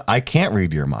 I can't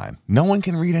read your mind. No one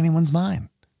can read anyone's mind.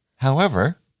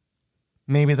 However,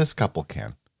 maybe this couple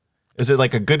can. Is it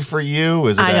like a good for you?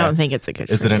 I don't think it's a good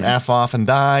for you. Is it an F off and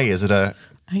die? Is it a...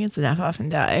 I think it's an F off and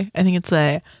die. I think it's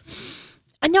a...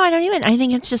 No, I don't even. I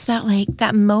think it's just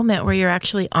that moment where you're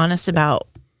actually honest about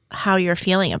how you're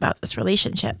feeling about this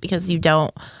relationship, because you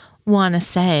don't want to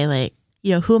say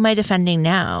who am I defending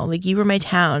now? Like, you were my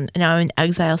town and now I'm in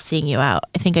exile seeing you out.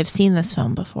 I think I've seen this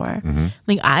film before.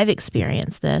 Like, I've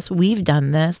experienced this. We've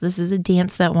done this. This is a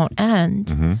dance that won't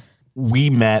end.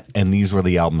 We met and these were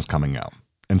the albums coming out.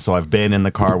 And so I've been in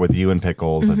the car with you and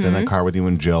Pickles. I've been in the car with you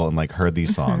and Jill and heard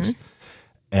these songs.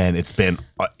 And it's been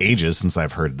ages since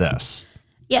I've heard this.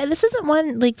 Yeah, this isn't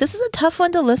one, this is a tough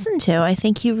one to listen to. I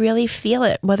think you really feel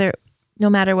it, no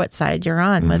matter what side you're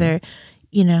on, whether,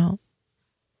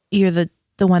 you're the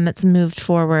one that's moved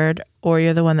forward or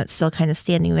you're the one that's still kind of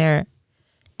standing there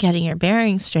getting your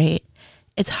bearings straight.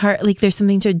 It's hard. There's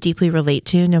something to deeply relate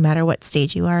to no matter what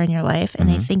stage you are in your life.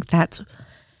 And I think that's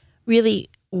really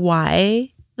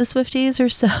why the Swifties are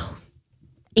so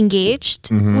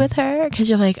engaged with her, because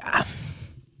you're like,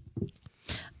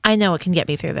 I know it can get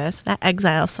me through this, that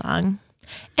Exile song.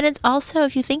 And it's also,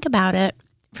 if you think about it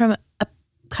from a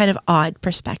kind of odd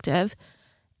perspective,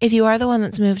 if you are the one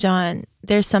that's moved on,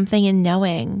 there's something in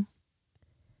knowing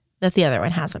that the other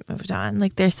one hasn't moved on.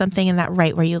 There's something in that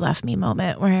right where you left me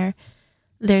moment where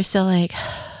they're still like,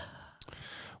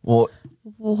 well,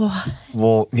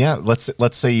 yeah,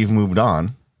 let's say you've moved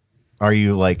on. Are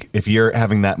you if you're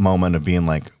having that moment of being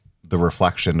the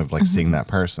reflection of seeing that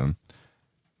person,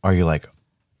 are you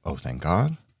oh, thank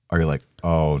God? Are you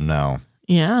oh no?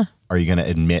 Yeah. Are you going to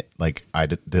admit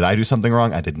did I do something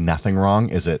wrong? I did nothing wrong.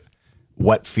 Is it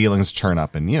what feelings churn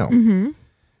up in you?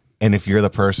 And if you're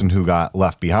the person who got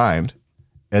left behind,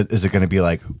 is it going to be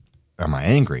am I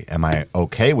angry? Am I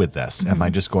okay with this? Am I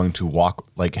just going to walk?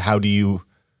 How do you,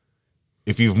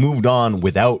 if you've moved on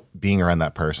without being around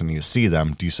that person, you see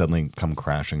them, do you suddenly come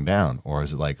crashing down? Or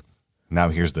is it now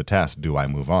here's the test. Do I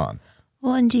move on?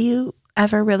 Well, and do you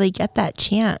ever really get that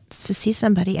chance to see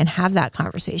somebody and have that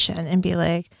conversation and be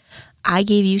I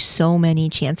gave you so many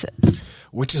chances?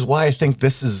 Which is why I think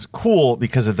this is cool,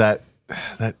 because of that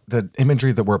the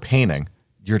imagery that we're painting.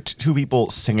 You're two people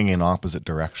singing in opposite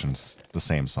directions the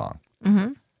same song.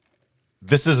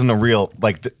 This isn't a real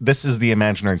this is the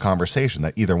imaginary conversation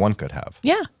that either one could have.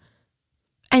 Yeah.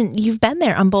 And you've been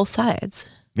there on both sides.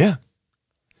 Yeah.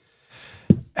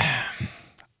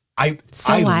 I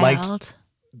liked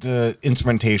the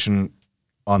instrumentation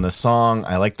on the song.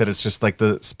 I like that it's just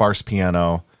the sparse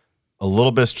piano, a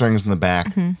little bit of strings in the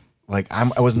back.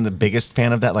 I wasn't the biggest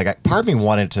fan of that. Part of me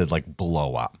wanted to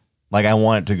blow up. I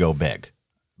want it to go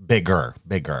bigger.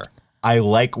 I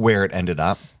like where it ended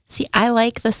up. See, I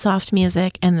like the soft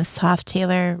music and the soft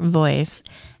Taylor voice,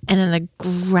 and then the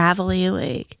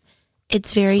gravelly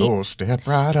it's very. So step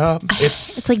right up.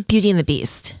 It's like Beauty and the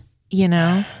Beast. you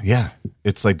know? Yeah.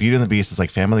 It's like Beauty and the Beast. It's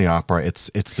like Family Opera. It's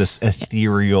this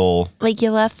ethereal. Like, you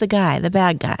left the guy, the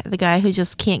bad guy, the guy who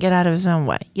just can't get out of his own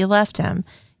way. You left him.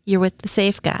 You're with the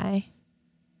safe guy.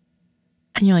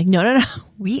 And you're like, no,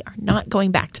 we are not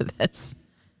going back to this.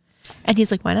 And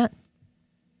he's like, why not?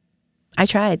 I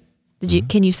tried.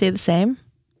 Can you say the same?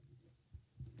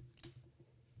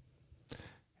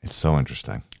 It's so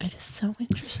interesting. It is so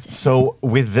interesting. So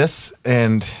with this,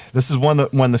 and this is one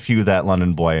of the few that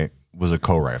London Boy was a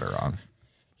co-writer on.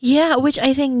 Yeah, which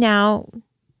I think now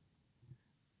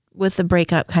with the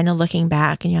breakup, kind of looking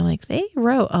back, and you're like, they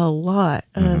wrote a lot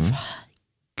of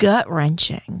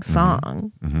gut-wrenching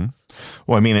songs. Mm-hmm.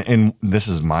 Well, I mean, and this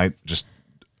is my just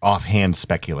offhand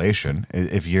speculation.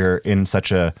 If you're in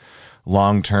such a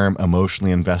long-term,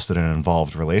 emotionally invested and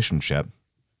involved relationship,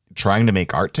 trying to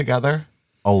make art together,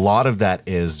 a lot of that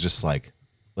is just like,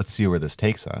 let's see where this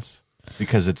takes us,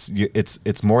 because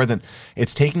it's more than,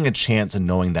 it's taking a chance and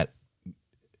knowing that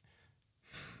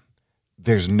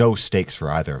there's no stakes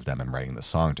for either of them in writing the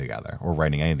song together or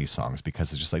writing any of these songs,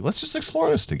 because it's just like, let's just explore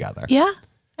this together. Yeah.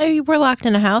 I mean, we're locked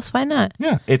in a house. Why not?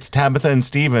 Yeah. It's Tabitha and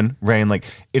Steven writing, like,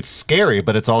 it's scary,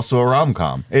 but it's also a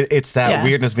rom-com. It's that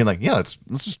weirdness being like, yeah, let's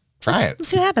just try it. Let's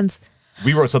see what happens.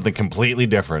 We wrote something completely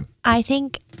different. I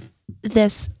think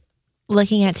this,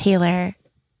 looking at Taylor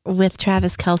with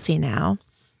Travis Kelce now,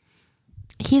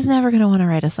 he's never going to want to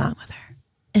write a song with her.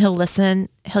 He'll listen,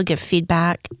 he'll give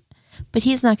feedback, but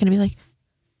he's not going to be like,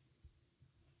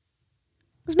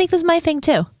 let's make this my thing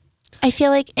too. I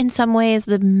feel like in some ways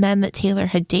the men that Taylor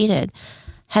had dated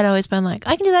had always been like,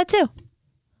 I can do that too.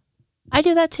 I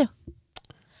do that too.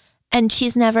 And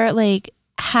she's never like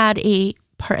had a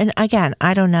part. And again,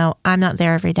 I don't know. I'm not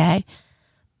there every day.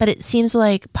 But it seems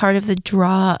like part of the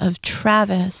draw of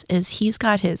Travis is he's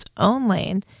got his own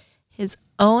lane, his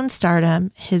own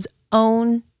stardom, his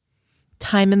own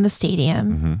time in the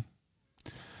stadium. Mm-hmm.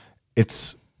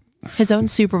 It's his own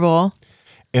Super Bowl.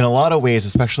 In a lot of ways,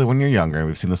 especially when you're younger, and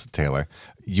we've seen this with Taylor,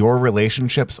 your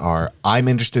relationships are, I'm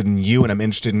interested in you and I'm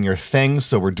interested in your thing,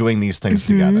 so we're doing these things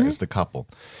together as the couple.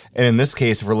 And in this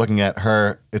case, if we're looking at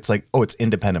her, it's like, oh, it's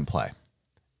independent play.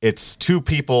 It's two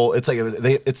people. It's like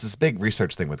it's this big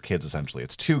research thing with kids, essentially.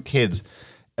 It's two kids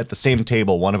at the same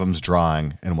table. One of them's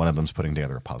drawing and one of them's putting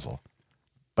together a puzzle.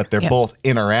 But they're both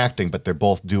interacting, but they're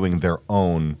both doing their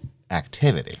own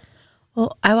activity.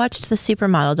 Well, I watched the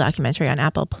Supermodel documentary on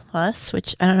Apple Plus,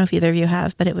 which I don't know if either of you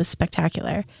have, but it was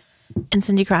spectacular. And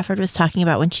Cindy Crawford was talking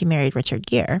about when she married Richard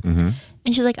Gere. Mm-hmm.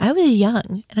 And she's like, I was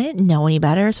young and I didn't know any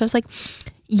better. So I was like,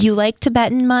 you like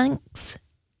Tibetan monks?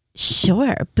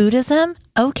 Sure. Buddhism?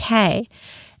 Okay.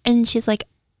 And she's like,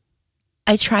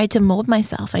 I tried to mold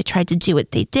myself. I tried to do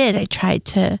what they did. I tried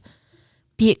to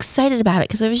be excited about it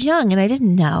because I was young and I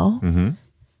didn't know. Mm-hmm.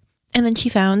 And then she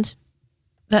found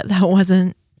that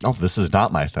wasn't, oh, this is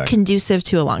not my thing, conducive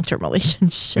to a long-term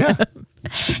relationship. Yeah.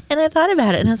 And I thought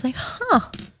about it and I was like,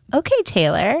 okay,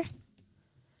 Taylor.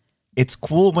 It's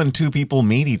cool when two people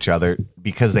meet each other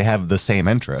because they have the same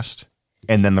interest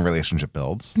and then the relationship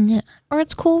builds. Yeah. Or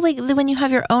it's cool like when you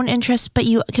have your own interests, but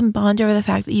you can bond over the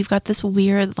fact that you've got this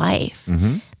weird life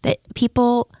that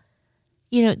people,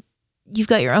 you've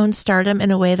got your own stardom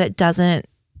in a way that doesn't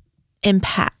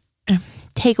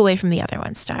take away from the other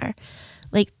one's star.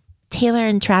 Like Taylor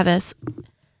and Travis,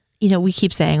 we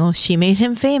keep saying, well, she made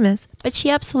him famous, but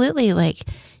she absolutely, like,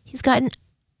 he's gotten,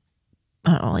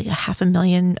 I don't know, like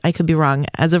 500,000, I could be wrong,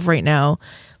 as of right now,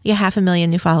 like 500,000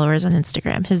 new followers on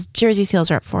Instagram. His jersey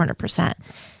sales are up 400%.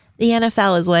 The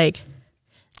NFL is like,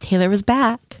 Taylor was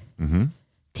back. Mm-hmm.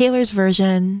 Taylor's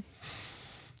version.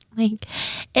 Like,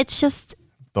 it's just.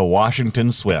 The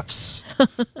Washington Swifts.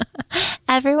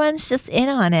 Everyone's just in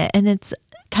on it. And it's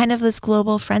kind of this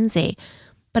global frenzy.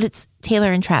 But it's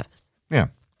Taylor and Travis. Yeah.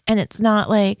 And it's not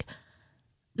like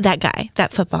that guy,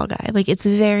 that football guy. Like, it's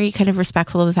very kind of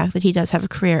respectful of the fact that he does have a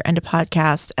career and a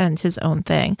podcast and his own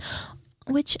thing,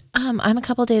 which I'm a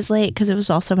couple days late because it was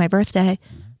also my birthday.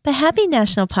 But happy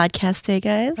National Podcast Day,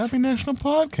 guys. Happy National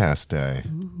Podcast Day.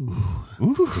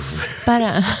 Ooh.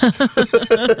 But,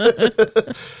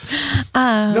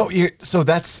 no, so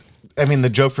that's, I mean, the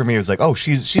joke for me was like, oh,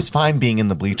 she's fine being in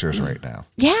the bleachers right now.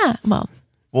 Yeah.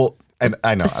 Well, and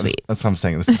I know that's what I'm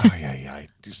saying. Oh yeah.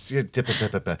 Because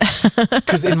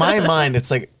in my mind, it's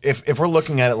like if we're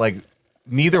looking at it like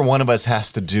neither one of us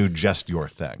has to do just your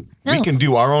thing. No. We can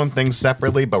do our own things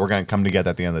separately, but we're going to come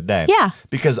together at the end of the day. Yeah.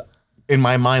 Because in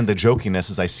my mind, the jokiness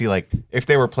is I see like if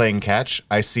they were playing catch,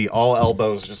 I see all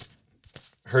elbows, just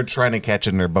her trying to catch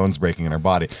it and her bones breaking in her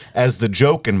body as the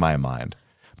joke in my mind.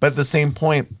 But at the same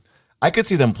point, I could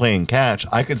see them playing catch.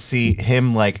 I could see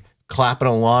him like clapping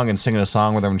along and singing a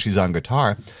song with her when she's on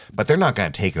guitar, but they're not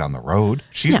going to take it on the road.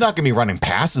 She's not going to be running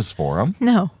passes for him.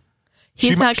 No.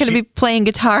 He's not going to be playing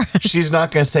guitar. She's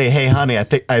not going to say, hey, honey, I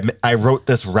think I wrote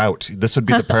this route. This would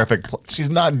be the perfect. She's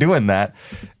not doing that.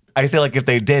 I feel like if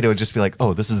they did, it would just be like,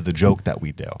 oh, this is the joke that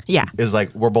we do. Yeah. It's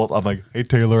like, I'm like, hey,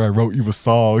 Taylor, I wrote you a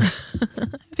song.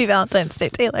 Happy Valentine's Day,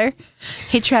 Taylor.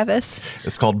 Hey, Travis.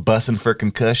 It's called Bussin' for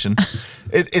Concussion.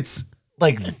 It's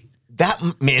like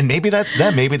that, man, maybe that's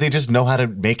them. Maybe they just know how to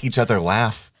make each other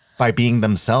laugh by being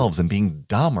themselves and being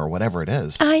dumb or whatever it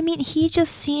is. I mean, he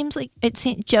just seems like,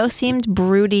 Joe seemed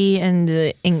broody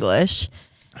and English.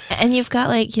 And you've got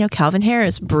like, Calvin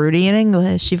Harris, broody in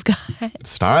English. You've got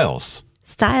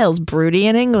Styles, broody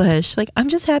in English. Like, I'm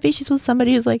just happy she's with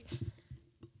somebody who's like,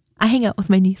 I hang out with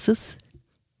my nieces.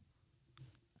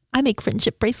 I make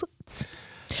friendship bracelets.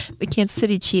 The Kansas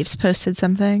City Chiefs posted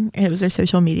something. It was their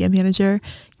social media manager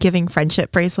giving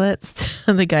friendship bracelets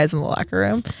to the guys in the locker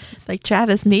room. Like,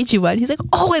 Travis made you one. He's like,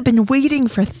 oh, I've been waiting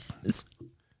for this.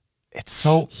 It's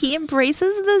so... He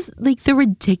embraces this, like, the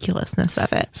ridiculousness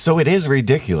of it. So it is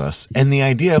ridiculous. And the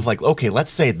idea of like, okay,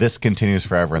 let's say this continues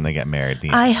forever and they get married.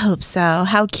 I hope so.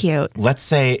 How cute. Let's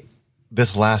say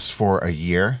this lasts for a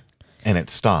year and it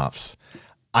stops.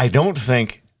 I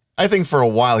think for a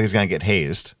while he's going to get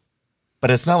hazed. But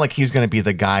it's not like he's going to be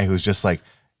the guy who's just like,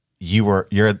 you're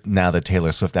now the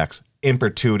Taylor Swift ex in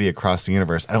perpetuity across the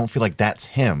universe. I don't feel like that's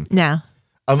him. No.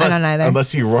 I don't either.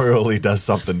 Unless he royally does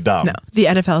something dumb. No, the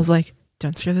NFL is like,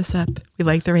 don't screw this up. We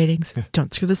like the ratings.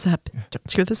 Don't screw this up. Don't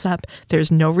screw this up.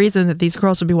 There's no reason that these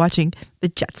girls would be watching the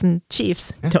Jets and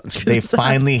Chiefs. Don't screw this up. They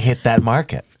finally hit that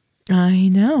market. I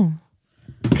know.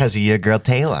 Because of your girl,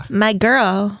 Taylor. My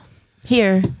girl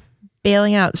here,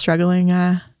 bailing out, struggling.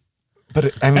 But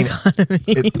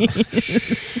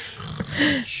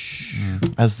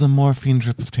as the morphine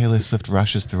drip of Taylor Swift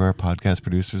rushes through our podcast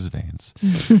producer's veins.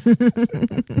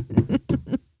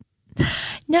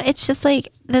 No, it's just like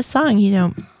this song,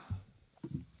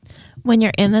 when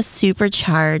you're in this super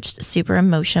charged, super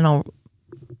emotional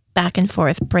back and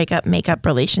forth breakup, makeup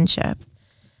relationship,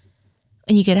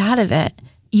 and you get out of it,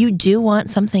 you do want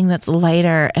something that's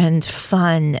lighter and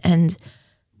fun and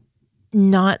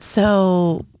not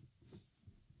so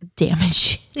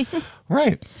damaging.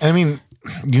 Right. I mean,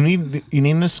 you need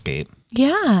an escape.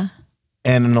 Yeah.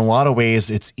 And in a lot of ways,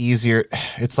 it's easier.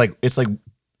 It's like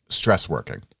stress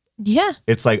working. Yeah.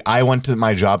 It's like, I went to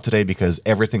my job today because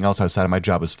everything else outside of my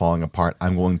job is falling apart.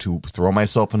 I'm going to throw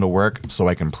myself into work so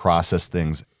I can process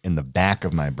things in the back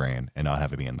of my brain and not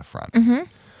have it be in the front. Mm-hmm.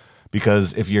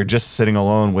 Because if you're just sitting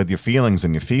alone with your feelings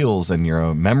and your feels and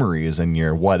your memories and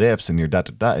your what ifs and your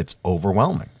da-da-da, it's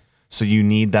overwhelming. So you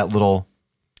need that little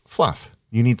fluff.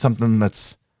 You need something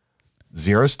that's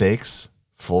zero stakes,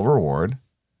 full reward,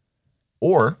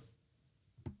 or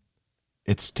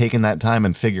it's taking that time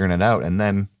and figuring it out and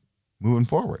then moving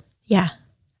forward. Yeah,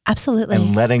 absolutely.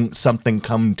 And letting something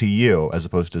come to you as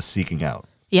opposed to seeking out.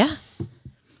 Yeah.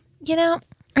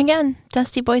 Again,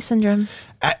 Dusty Boy Syndrome.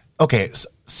 Okay,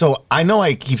 so I know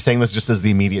I keep saying this just as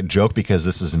the immediate joke because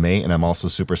this is me, and I'm also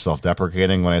super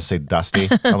self-deprecating when I say Dusty.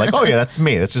 I'm like, oh yeah, that's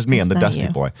me. That's just me. I'm the Dusty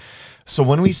Boy. So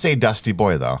when we say Dusty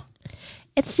Boy, though,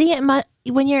 it's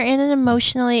when you're in an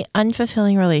emotionally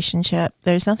unfulfilling relationship,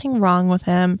 there's nothing wrong with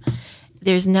him.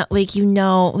 There's not you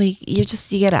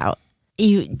get out.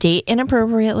 You date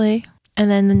inappropriately, and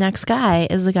then the next guy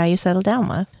is the guy you settle down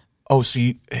with. Oh, so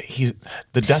he's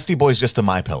the Dusty Boy's just a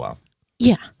MyPillow.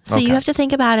 Yeah. So you have to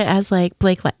think about it as like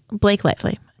Blake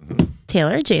Lively, mm-hmm.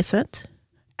 Taylor adjacent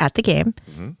at the game.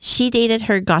 Mm-hmm. She dated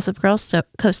her Gossip Girl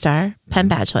co-star, Penn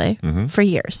Badgley, mm-hmm. for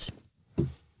years.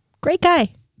 Great guy.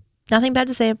 Nothing bad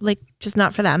to say, just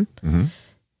not for them.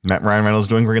 Mm-hmm. Ryan Reynolds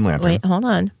doing Green Lantern. Wait, hold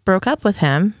on. Broke up with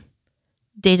him.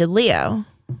 Dated Leo.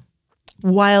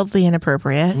 Wildly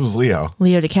inappropriate. Who's Leo?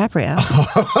 Leo DiCaprio.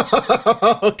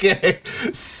 Okay.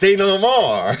 Say no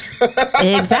more.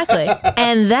 Exactly.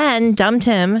 And then dumped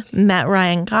him, met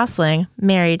Ryan Gosling,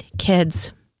 married,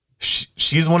 kids.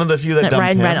 She's one of the few that dumped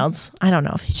Ryan him. Reynolds. I don't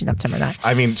know if she dumped him or not.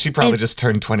 I mean, she probably just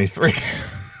turned 23.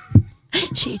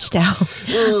 She aged out.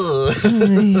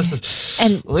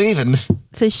 And leaving.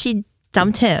 So she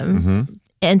dumped him. Mm-hmm.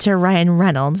 Enter Ryan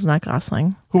Reynolds, not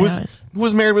Gosling. Who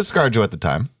was married with ScarJo at the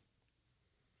time?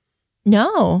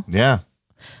 No. Yeah.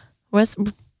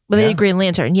 They had Green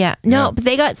Lantern. Yeah. No, but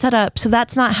they got set up. So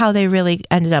that's not how they really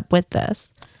ended up with this.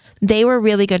 They were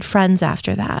really good friends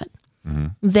after that. Mm-hmm.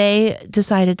 They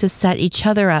decided to set each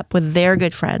other up with their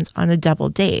good friends on a double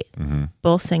date. Mm-hmm.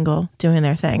 Both single, doing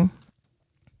their thing.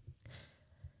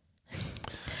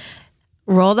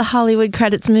 Roll the Hollywood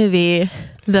credits movie.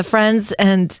 The friends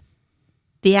and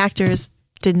the actors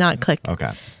did not click.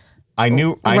 Okay.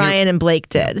 Ryan and Blake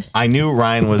did. I knew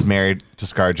Ryan was married to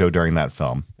ScarJo during that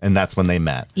film, and that's when they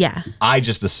met. Yeah. I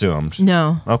just assumed.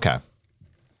 No. Okay.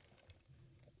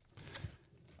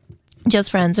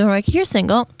 Just friends. And we're like, you're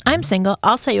single. I'm single.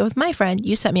 I'll set you up with my friend.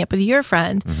 You set me up with your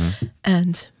friend.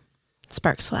 And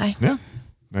sparks fly. Yeah.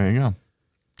 There you go.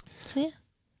 So, yeah.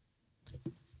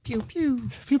 Pew, pew.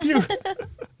 Pew, pew.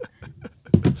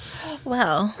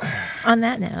 Well, on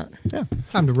that note. Yeah.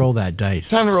 Time to roll that dice.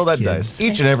 Time to roll that dice.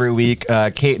 Each and every week,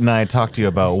 Kate and I talk to you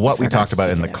about what we talked about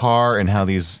in the car and how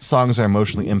these songs are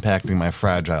emotionally impacting my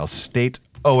fragile state.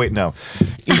 Oh, wait, no.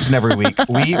 Each and every week,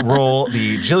 we roll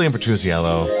the Jillian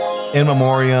Petrucciello In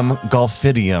Memoriam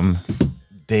Golfidium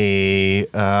de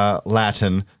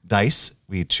Latin dice.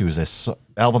 We choose an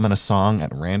album and a song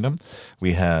at random.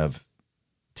 We have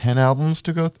 11 albums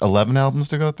to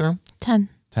go through. 10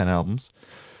 albums.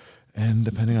 And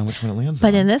depending on which one it lands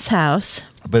on. But in this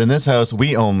house,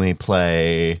 we only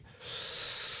play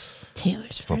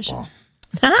Taylor's football.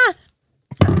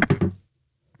 Version.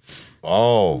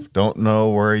 Oh, don't know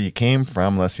where you came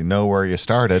from unless you know where you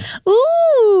started.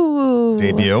 Ooh.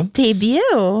 Debut.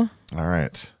 All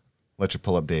right. Let you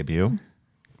pull up debut.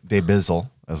 Debizzle,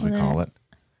 as we call it.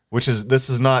 This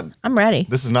is not... I'm ready.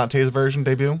 This is not Taylor's version,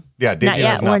 debut? Yeah, debut. Not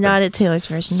yet. We're not at Taylor's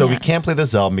version So yet. we can't play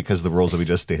this album because of the rules that we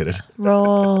just stated.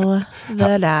 Roll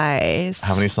the dice.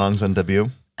 How many songs on debut?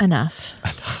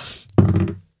 Enough.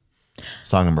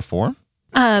 Song number 4?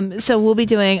 So we'll be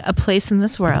doing A Place in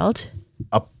This World.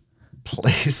 A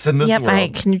Place in This World. Yep, I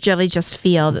can really just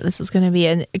feel that this is going to be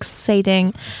an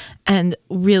exciting and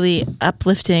really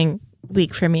uplifting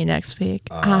week for me next week.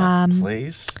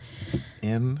 Place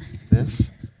in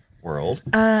This World.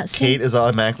 Kate is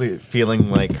automatically feeling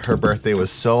like her birthday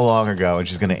was so long ago and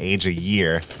she's going to age a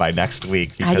year by next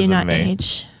week because I do not of me.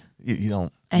 age. You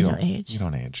don't. I don't age. You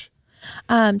don't age.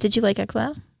 Did you like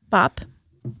Exile? Bop?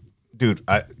 Dude,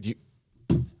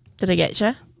 Did I get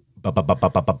you? Bop.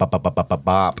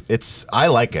 I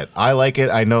like it.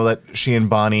 I know that she and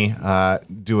Bonnie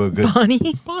do a good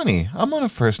Bonnie. I'm on a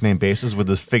first name basis with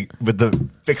the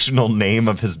fictional name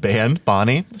of his band,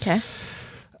 Bonnie. Okay.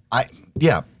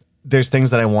 There's things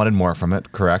that I wanted more from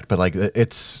it, correct? But like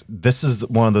this is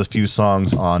one of those few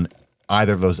songs on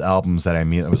either of those albums that I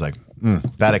was like,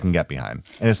 that I can get behind.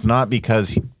 And it's not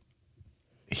because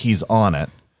he's on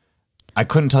it. I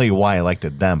couldn't tell you why I liked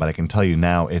it then, but I can tell you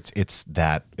now it's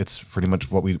pretty much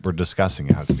what we were discussing.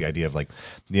 How it's the idea of like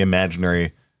the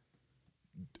imaginary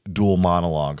dual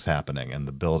monologues happening and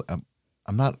the build.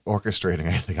 I'm not orchestrating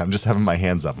anything. I'm just having my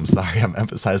hands up. I'm sorry. I'm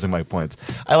emphasizing my points.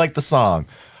 I like the song.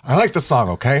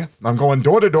 Okay? I'm going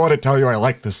door to door to tell you I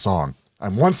like this song.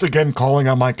 I'm once again calling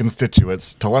on my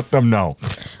constituents to let them know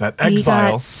that Exile...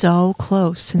 We got so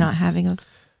close to not having a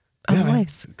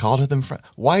voice. Call to them.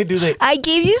 Why do they... I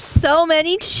gave you so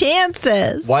many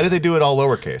chances. Why do they do it all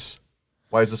lowercase?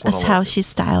 Why is this one That's all how lowercase? she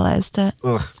stylized it.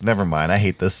 Ugh, never mind. I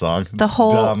hate this song. The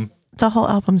whole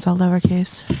album's all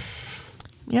lowercase.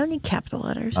 You don't need capital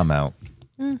letters. I'm out.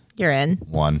 You're in.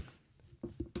 1.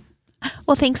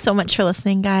 Well, thanks so much for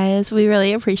listening, guys. We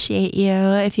really appreciate you.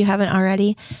 If you haven't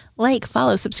already, like,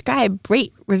 follow, subscribe,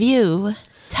 rate, review.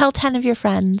 Tell 10 of your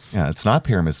friends. Yeah, it's not a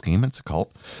pyramid scheme. It's a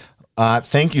cult.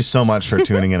 Thank you so much for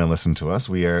tuning in and listening to us.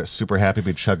 We are super happy to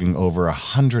be chugging over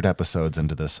 100 episodes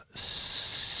into this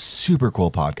super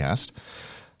cool podcast.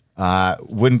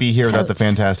 Wouldn't be here without the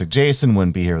fantastic Jason.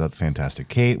 Wouldn't be here without the fantastic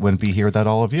Kate. Wouldn't be here without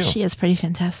all of you. She is pretty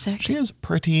fantastic. She is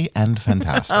pretty and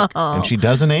fantastic. And she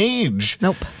doesn't age.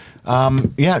 Nope.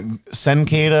 Send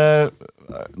Kate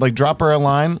drop her a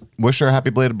line. Wish her a happy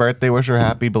belated birthday. Wish her a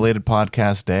happy belated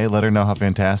podcast day. Let her know how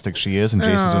fantastic she is. And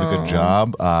Jason's doing a good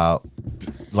job.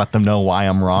 Let them know why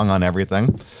I'm wrong on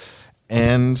everything.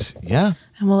 And yeah.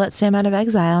 And we'll let Sam out of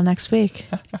exile next week.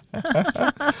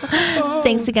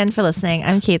 Thanks again for listening.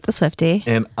 I'm Kate the Swiftie.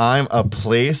 And I'm A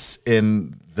Place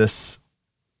in This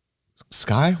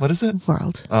Sky? What is it?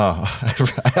 World. Oh,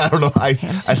 I don't know. I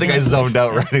think I zoned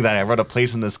out writing that. I wrote A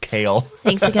Place in This Kale.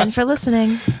 Thanks again for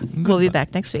listening. We'll be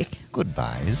back next week.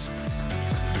 Goodbyes.